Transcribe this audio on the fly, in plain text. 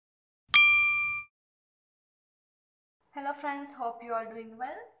Hello friends, hope you are doing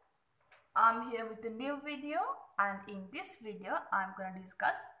well. I'm here with a new video, and in this video I'm going to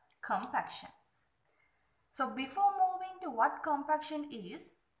discuss compaction. So before moving to what compaction is,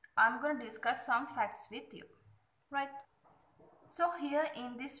 I'm going to discuss some facts with you, right? So here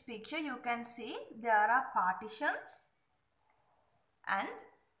in this picture you can see there are partitions and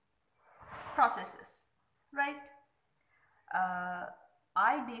processes, right?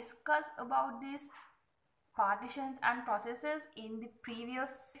 I discussed about these partitions and processes in the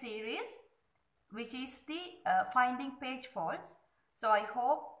previous series, which is the finding page faults. So I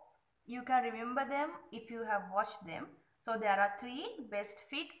hope you can remember them if you have watched them. So there are three: best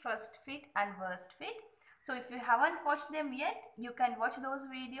fit, first fit and worst fit. So if you haven't watched them yet, you can watch those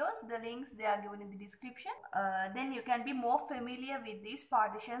videos. The links they are given in the description. Then you can be more familiar with these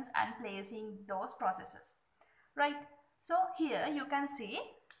partitions and placing those processes, right? So here you can see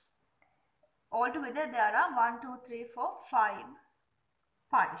altogether there are 1, 2, 3, 4, 5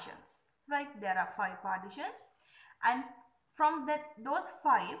 partitions, right? There are 5 partitions, and from those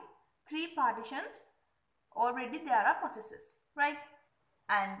 5, 3 partitions already there are processes, right?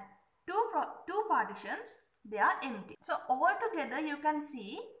 And two partitions they are empty. So altogether you can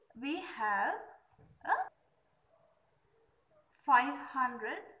see we have a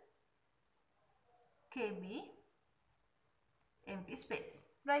 500 KB empty space,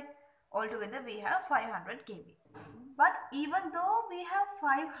 right? Altogether we have 500 KB. But even though we have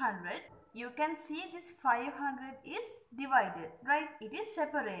 500, you can see this 500 is divided, right? It is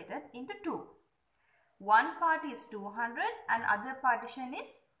separated into two. One part is 200 and other partition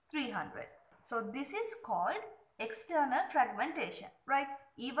is 300. So this is called external fragmentation, right?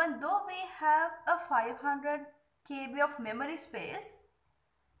 Even though we have a 500 KB of memory space,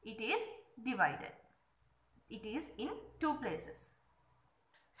 it is divided. It is in two places.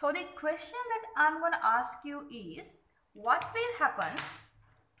 So the question that I'm going to ask you is, what will happen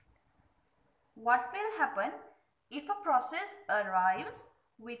if a process arrives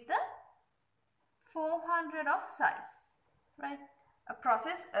with a 400 of size, right? A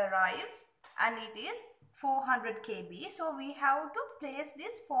process arrives and it is 400 KB. So we have to place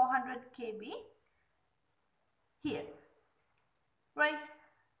this 400 KB here, right?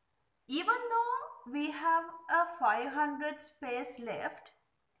 Even though we have a 500 space left,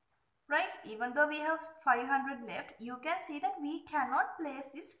 right? Even though we have 500 left, you can see that we cannot place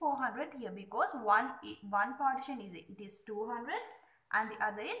this 400 here because one partition is 200 and the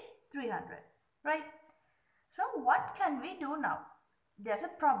other is 300, right? So what can we do now? There's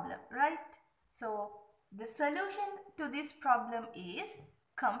a problem, right? So the solution to this problem is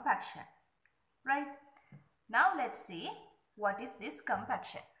compaction, right? Now let's see what is this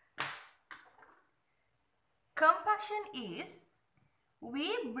compaction. Compaction is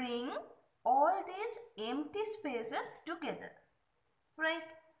we bring all these empty spaces together, right?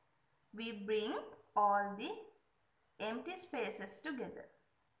 We bring all the empty spaces together.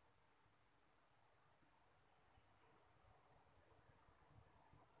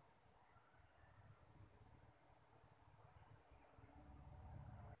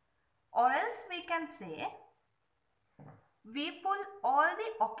 Or else we can say we pull all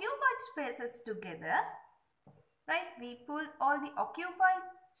the occupied spaces together, right? We pull all the occupied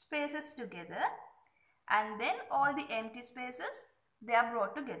spaces together and then all the empty spaces they are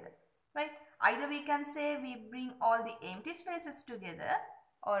brought together, right? Either we can say we bring all the empty spaces together,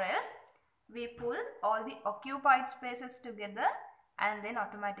 or else we pull all the occupied spaces together and then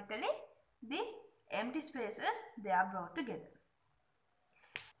automatically the empty spaces they are brought together,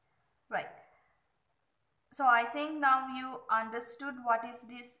 right? So I think now you understood what is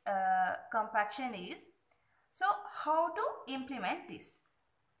this compaction is. So how to implement this,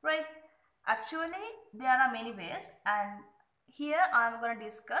 right? Actually there are many ways, and here I am going to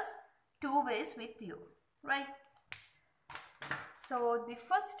discuss 2 ways with you, right? So the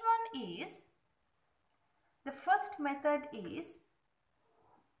first method is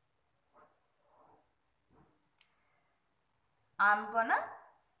I'm gonna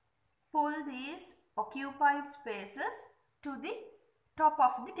pull these occupied spaces to the top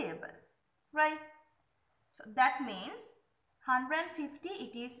of the table, right? So that means 150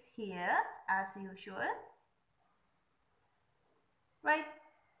 it is here as usual, right?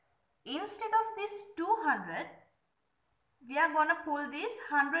 Instead of this 200, we are gonna pull this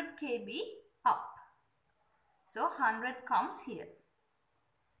 100 KB up. So 100 comes here.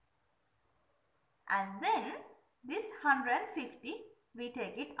 And then this 150 we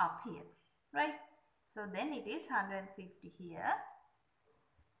take it up here, right? So then it is 150 here.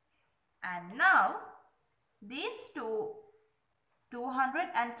 And now these 200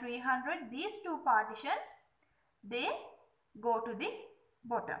 and 300, these two partitions they go to the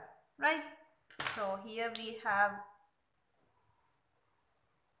bottom, right? So here we have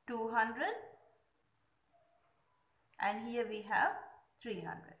 200 and here we have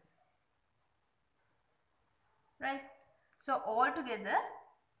 300, right? So altogether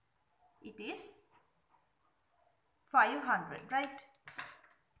it is 500, right?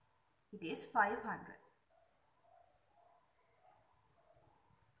 It is 500.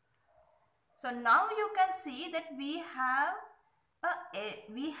 So now you can see that we have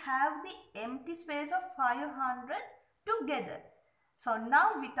the empty space of 500 together. So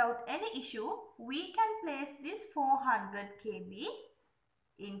now without any issue we can place this 400 kb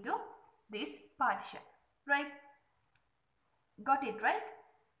into this partition, right? Got it, right?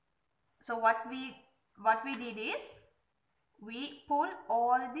 So what we did is we pull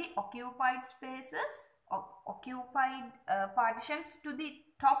all the occupied spaces or occupied partitions to the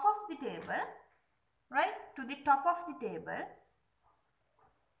top of the table, right? To the top of the table,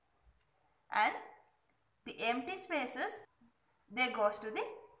 and the empty spaces, they goes to the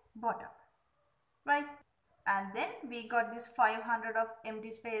bottom, right? And then we got this 500 of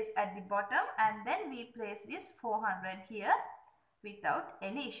empty space at the bottom, and then we place this 400 here without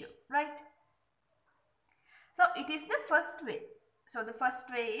any issue, right? So it is the first way. So the first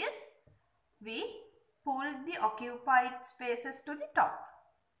way is we pull the occupied spaces to the top.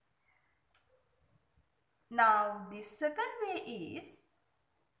 Now the second way is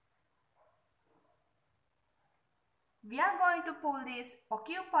we are going to pull these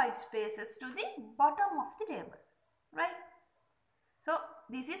occupied spaces to the bottom of the table, right? So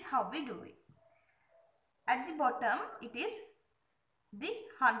this is how we do it. At the bottom it is the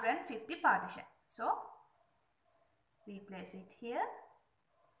 150 partition. So we place it here,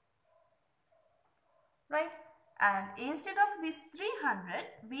 right? And instead of this 300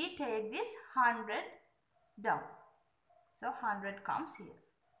 we take this 100 down. So 100 comes here,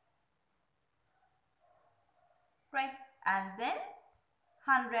 right? And then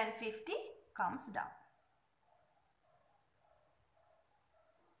 150 comes down.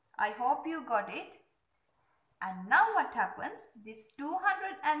 I hope you got it. And now what happens? These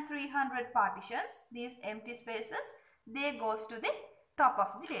 200 and 300 partitions, these empty spaces, they goes to the top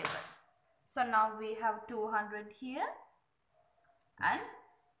of the table. So now we have 200 here and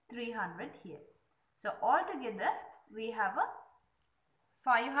 300 here. So altogether we have a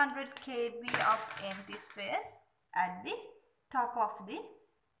 500 kb of empty space at the top of the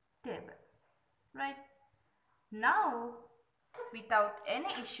table, right? Now without any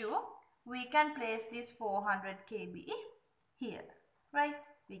issue we can place this 400 kb here, right?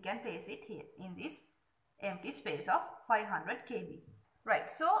 We can place it here in this empty space of 500 kb, right?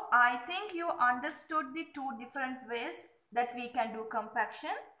 So I think you understood the two different ways that we can do compaction.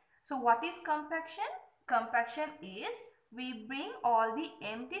 So what is compaction? Compaction is we bring all the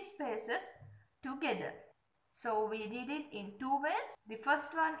empty spaces together. So we did it in two ways. The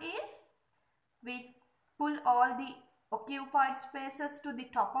first one is we pull all the occupied spaces to the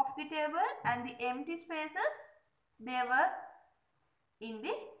top of the table and the empty spaces, they were in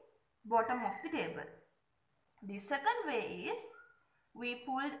the bottom of the table. The second way is we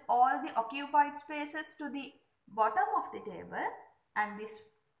pulled all the occupied spaces to the bottom of the table and this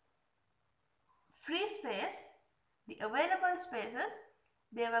free space, the available spaces,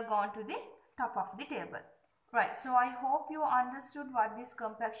 they were gone to the top of the table, right? So I hope you understood what this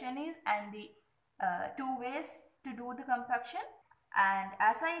compaction is and the two ways to do the compaction. And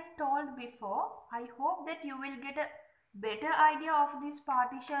as I told before, I hope that you will get a better idea of these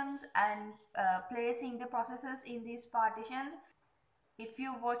partitions and placing the processes in these partitions if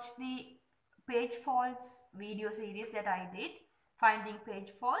you watch the page faults video series that I did, finding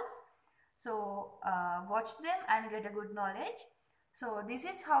page faults. So watch them and get a good knowledge. So this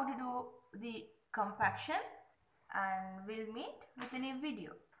is how to do the compaction, and we'll meet with a new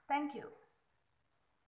video. Thank you.